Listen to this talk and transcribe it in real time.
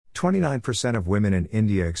29% of women in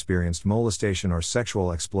India experienced molestation or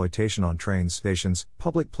sexual exploitation on trains, stations,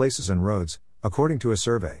 public places and roads, according to a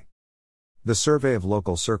survey. The survey of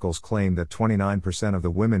local circles claimed that 29% of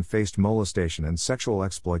the women faced molestation and sexual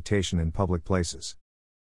exploitation in public places.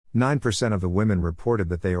 9% of the women reported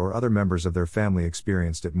that they or other members of their family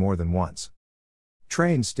experienced it more than once.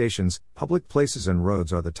 Train stations, public places and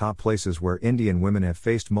roads are the top places where Indian women have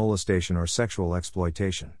faced molestation or sexual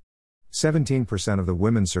exploitation. 17% of the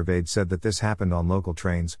women surveyed said that this happened on local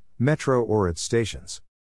trains, metro or its stations.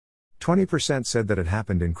 20% said that it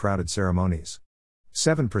happened in crowded ceremonies.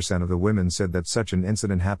 7% of the women said that such an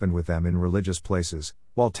incident happened with them in religious places,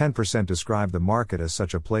 while 10% described the market as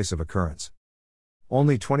such a place of occurrence.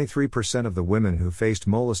 Only 23% of the women who faced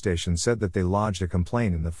molestation said that they lodged a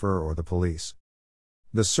complaint in the FIR or the police.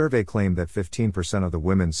 The survey claimed that 15% of the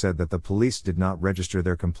women said that the police did not register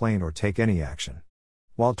their complaint or take any action.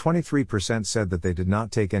 While 23% said that they did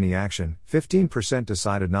not take any action, 15%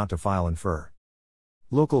 decided not to file in FIR.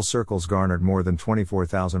 Local circles garnered more than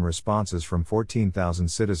 24,000 responses from 14,000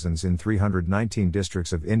 citizens in 319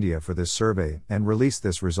 districts of India for this survey and released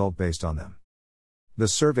this result based on them. The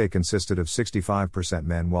survey consisted of 65%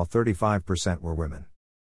 men while 35% were women.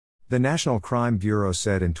 The National Crime Bureau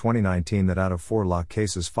said in 2019 that out of 4 lakh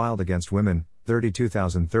cases filed against women,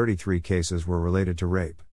 32,033 cases were related to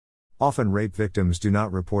rape. Often rape victims do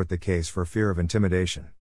not report the case for fear of intimidation.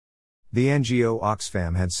 The NGO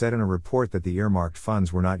Oxfam had said in a report that the earmarked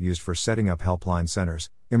funds were not used for setting up helpline centers,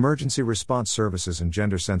 emergency response services and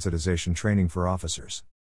gender sensitization training for officers.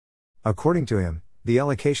 According to him, the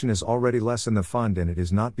allocation is already less in the fund and it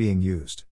is not being used.